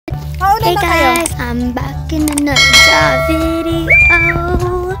Hey guys, I'm back in another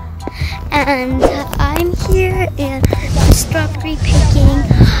video, and I'm here in strawberry picking.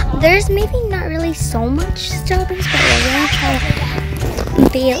 There's maybe not really so much strawberries, but we're gonna try to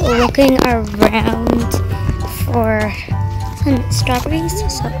be looking around for some strawberries.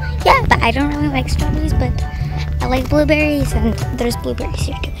 So yeah, but I don't really like strawberries, but I like blueberries, and there's blueberries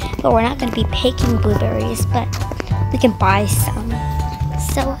here too. But we're not gonna be picking blueberries, but we can buy some.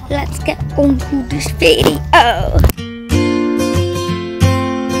 So let's get on to this video.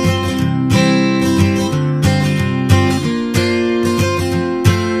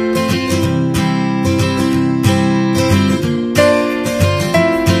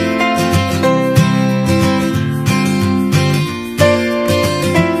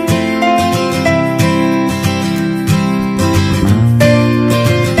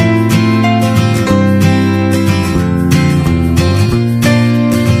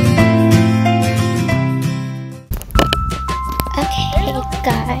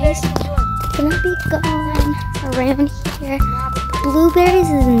 Guys, gonna be going around here.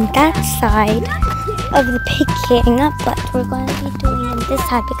 Blueberries is on that side of the picking, but we're going to be doing it this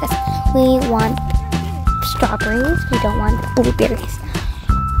side because we want strawberries. We don't want blueberries.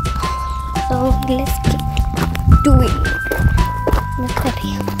 So let's get doing it. Look up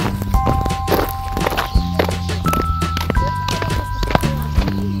here.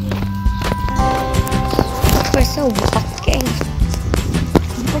 We're still walking.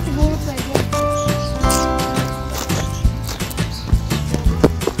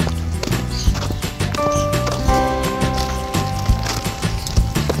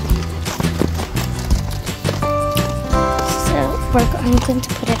 I'm going to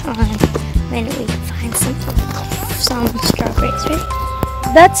put it on when we find some strawberries, right?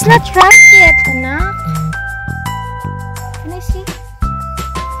 That's not ripe yet, Anna. Can I see?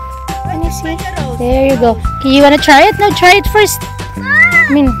 Can you see? There you go. Okay, you want to try it? No, try it first. I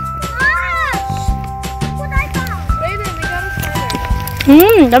mean.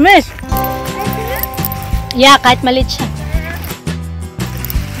 Damis. Yeah, kahit maliit siya.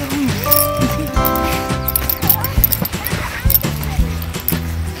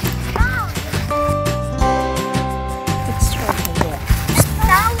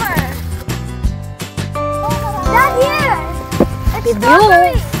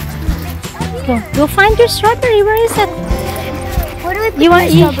 Go find your strawberry. Where is it? What do we put in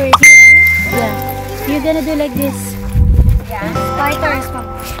strawberries? Yeah. You're gonna do like this. Yeah. Spiders.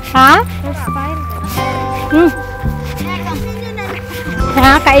 Huh? There's spiders.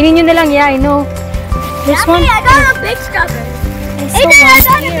 Ha? Kainin nyo na lang. Yeah, I know. There's one. I got a big strawberry. Hey, I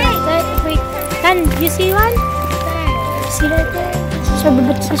got a big. Wait. Can you see one? See right there?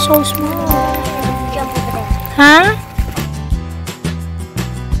 But it's so small. Huh?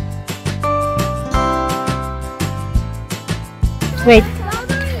 Wait.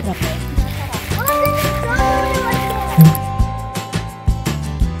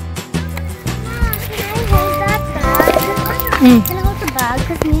 Can I hold the bag?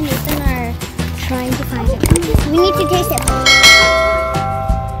 Because me and Nathan are trying to find it. We need to taste it.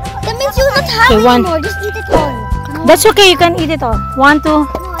 That means you don't have it anymore. Just eat it all. That's okay. You can eat it all. 1, 2. No, I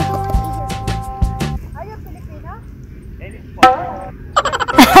don't want to eat it. Are you Filipino?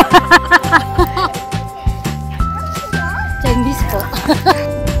 Chinese po.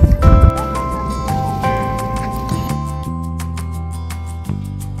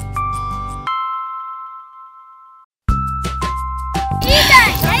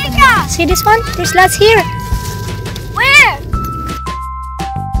 See this one? There's lots here. Where?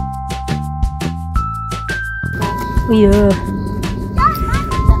 Yeah.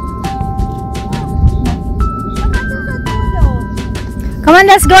 Come on,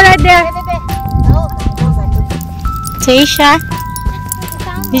 let's go right there. Taisha,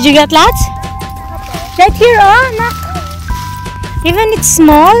 did you get lots? Right here, oh, nak. Even it's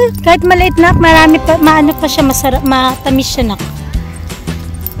small, kahit maliit nak, marami pa, maano pa siya, masarap, matamis siya nak.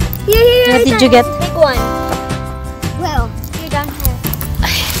 Here, what did you get? Big one. Well, you're down here.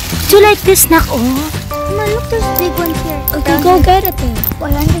 Do you like this nak? Oh. Come on, look, there's big ones here. Okay, go get it then.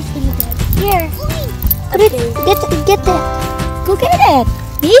 Well, I'm just gonna get it. Here. Put it, get that. Go get it.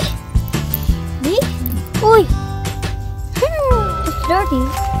 Me? Me? Oi. It's dirty.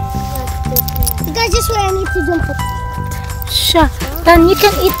 You guys, this way I need to jump it. Sure. Tan, you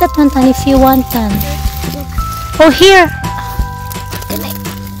can eat that one, Tan, if you want, Tan. Oh, here.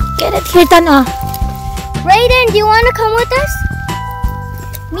 Get it here, Tan. Brayden, do you want to come with us?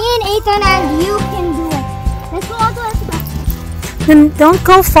 Me and Ethan and you can do it. Let's go all the way to the back. Then don't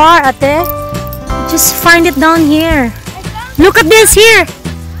go far, ate. Just find it down here. Look at this here.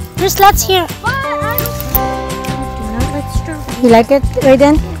 There's lots here. Do not like strawberry. You like it,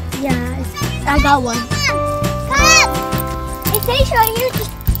 Raiden? Yeah, I got one. Hey, Taisha, here's the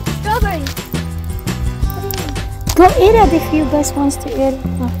strawberry. Go eat it if you guys wants to eat it.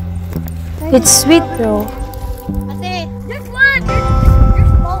 It's sweet though. Ate, there's one. There's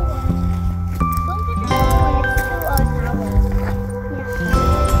small one. Don't get the small one. It's too sour.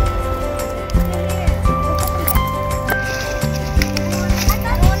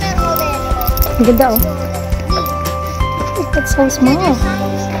 Ganda oh. It's so small.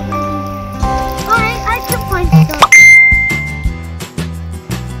 I can find it.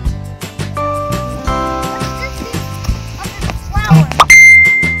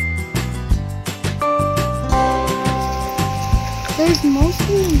 There's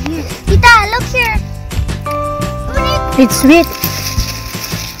mostly in here. Tita, look here. It's sweet.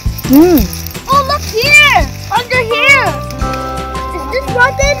 Mmm. Oh, look here. Under here. Is this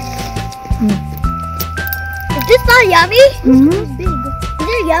rotten? Is this not yummy? Mm-hmm. Big. Is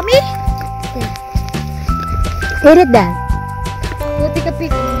it yummy? Eat it then. Go take a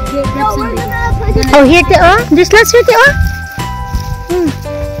pic. No, we're gonna put it. Oh, here, oh. There's lots here, oh.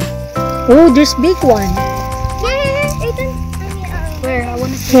 Oh, there's big one. Yeah, Ethan. Where? I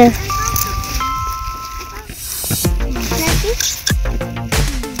want to see. Here.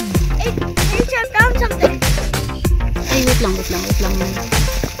 Hey, I found something. Ay, wait lang.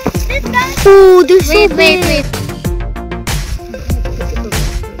 This guy. Oh, there's so Wait. big.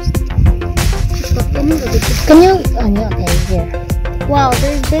 Can you? Oh, yeah, okay, here. Wow,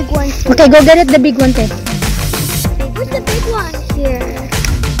 there's big ones. Okay, go get it, the big one, Tay. Where's the big one? Here.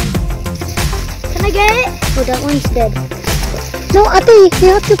 Can I get it? Oh, that one's dead. No, Ate, you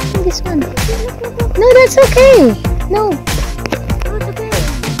have to find this one. No, that's okay. No. Oh, it's okay.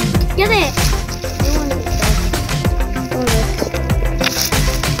 Get it. That one is dead. Oh, look.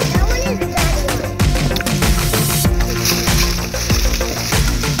 That one is bad one.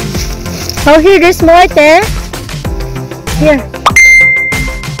 Oh, here, there's more there. Here.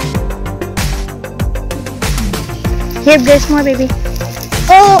 Here, there's more, baby.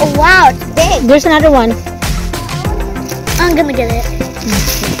 Oh, wow, it's big. There's another one. I'm gonna get it.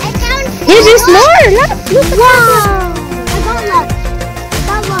 I found Here, there's more. Look, look. Wow. I got lots. I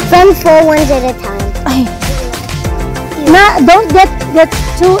got lots. From 4 ones at a time. Ay. Don't get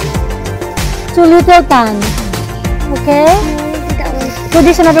too little tan. Okay? That one. So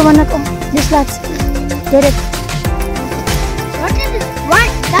there's another one. Oh, there's lots. Get it. What is this? What?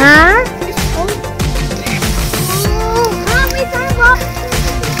 Huh? We found lots.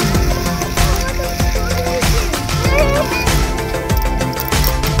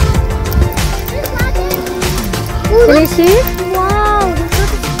 Can you see? Wow, look at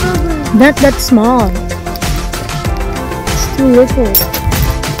the strawberry. Not that small. It's too little.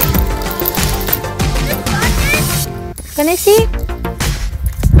 Can I see?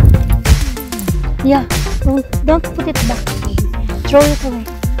 Yeah. Don't put it back. Throw it away.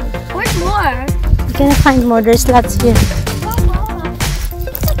 Where's more? You cannot find more. There's lots here.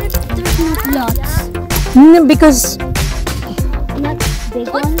 There's not lots. No, because Not big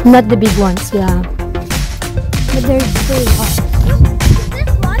ones. not the big ones. Yeah. But there's still lots. Is this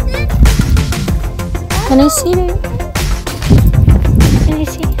rotten? Can I see it? Can I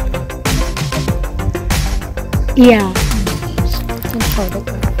see? Yeah. Can show that.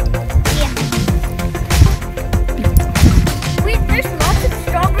 Wait, there's lots of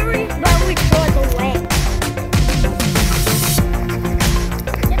strawberries, but we throw it away.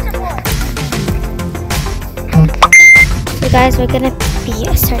 Get some more. So guys, we're gonna be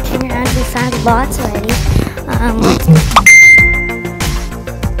searching around. We found lots already. Nothing.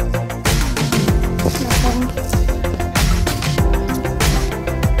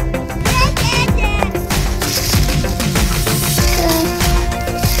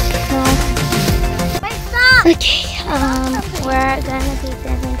 Wait, stop. Okay, we're gonna be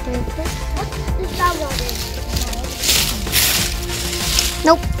diving through this. What's this strawberry?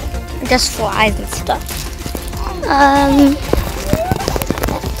 Nope, just flies and stuff.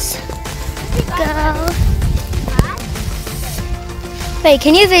 Let's go. Wait,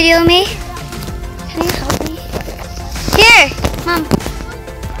 can you video me? Can you help me? Here, Mom.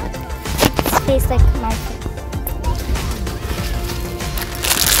 It's face like my face.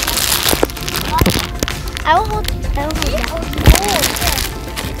 I will hold that.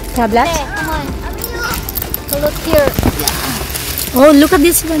 Tablet? Come on. So look here. Oh, look at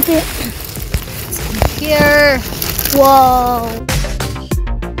this one here. Here. Whoa.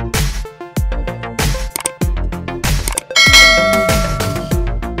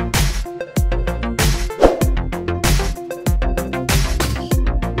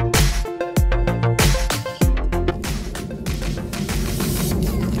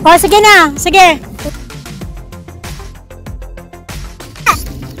 Oh, sige na. Sige.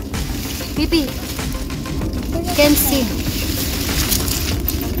 Bibi. Can see.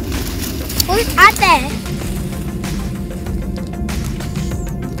 Who's ate?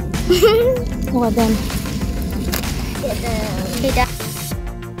 What then?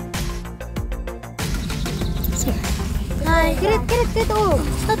 Hi. Get it. Oh,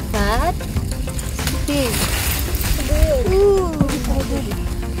 it's not bad. Okay.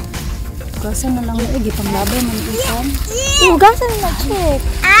 Gasa na lang gitang laban man isan. Gasa na check.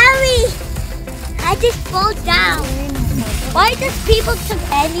 Owie! I just fall down. Why does people took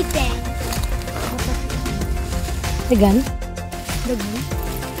anything? Dagan?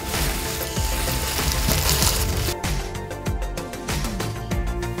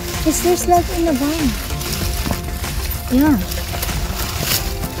 Is there slug in the van? Yeah.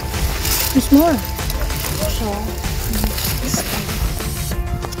 There's more.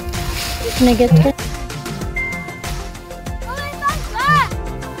 Can I get it?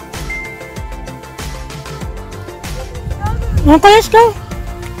 Okay, let's go.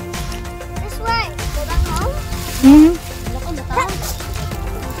 This way. Go back home? Mm-hmm.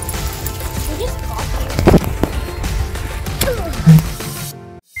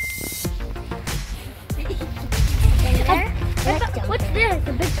 What's this?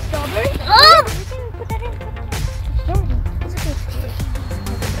 A big strawberry? Oh!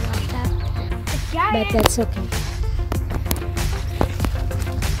 But that's okay.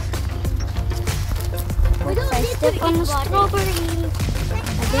 We don't need to eat on the strawberry.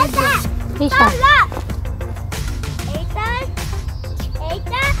 Tisha. Ethan?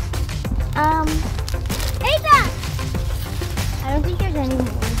 Ethan! I don't think there's any more.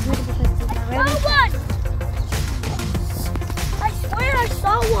 One! I swear I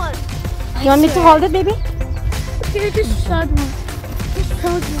saw one. You want me to hold it, baby? Here, just shot one. Just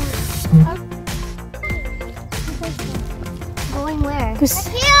killed one. Going where?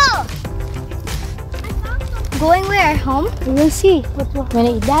 Here! Going where? Home? We'll see.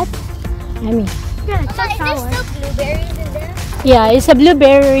 Wanna eat that? I mean, Yeah, it's is there still blueberries in there? yeah, it's a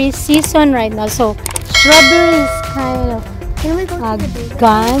blueberry season right now, so strawberry is kind of Can we go to the blueberry?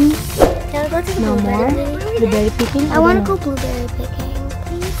 gone. Can we go to the No more blueberry? blueberry picking. I want to don't go blueberry picking.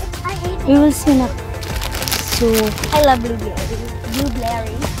 Please. I hate know. We will see now. So, I love blueberry.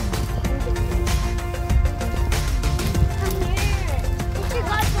 Blueberry. Come here. It's your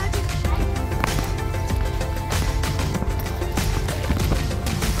godfather's pet.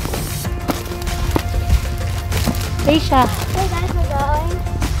 Tisha. Hey guys, we're going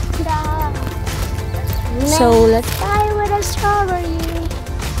to So, let's try with a strawberry.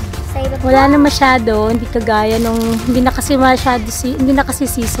 Say the wala na masyado, hindi kagaya nung hindi na kasi masyado hindi na kasi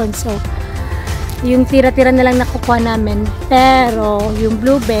season, so yung tira-tira na lang nakukuha namin, pero yung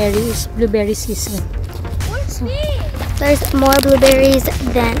blueberry is blueberry season. There's more blueberries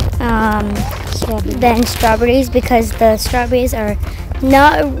than strawberries because the strawberries are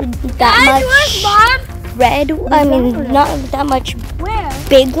not that much red. I mean, not that much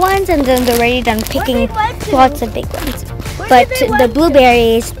big ones, and then they're already done picking lots of big ones. But the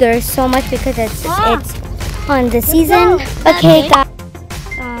blueberries, there's so much because it's on the season. Okay, guys.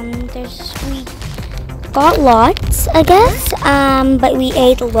 We got lots, I guess. But we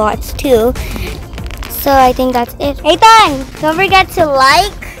ate lots too. So I think that's it. Ethan, don't forget to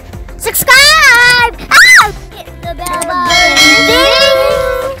like, subscribe, hit the bell button,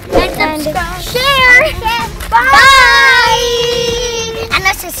 and share. Bye. And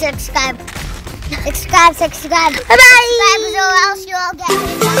also subscribe. Subscribe. Bye bye. Subscribe, or else you'll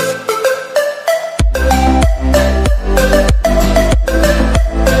get.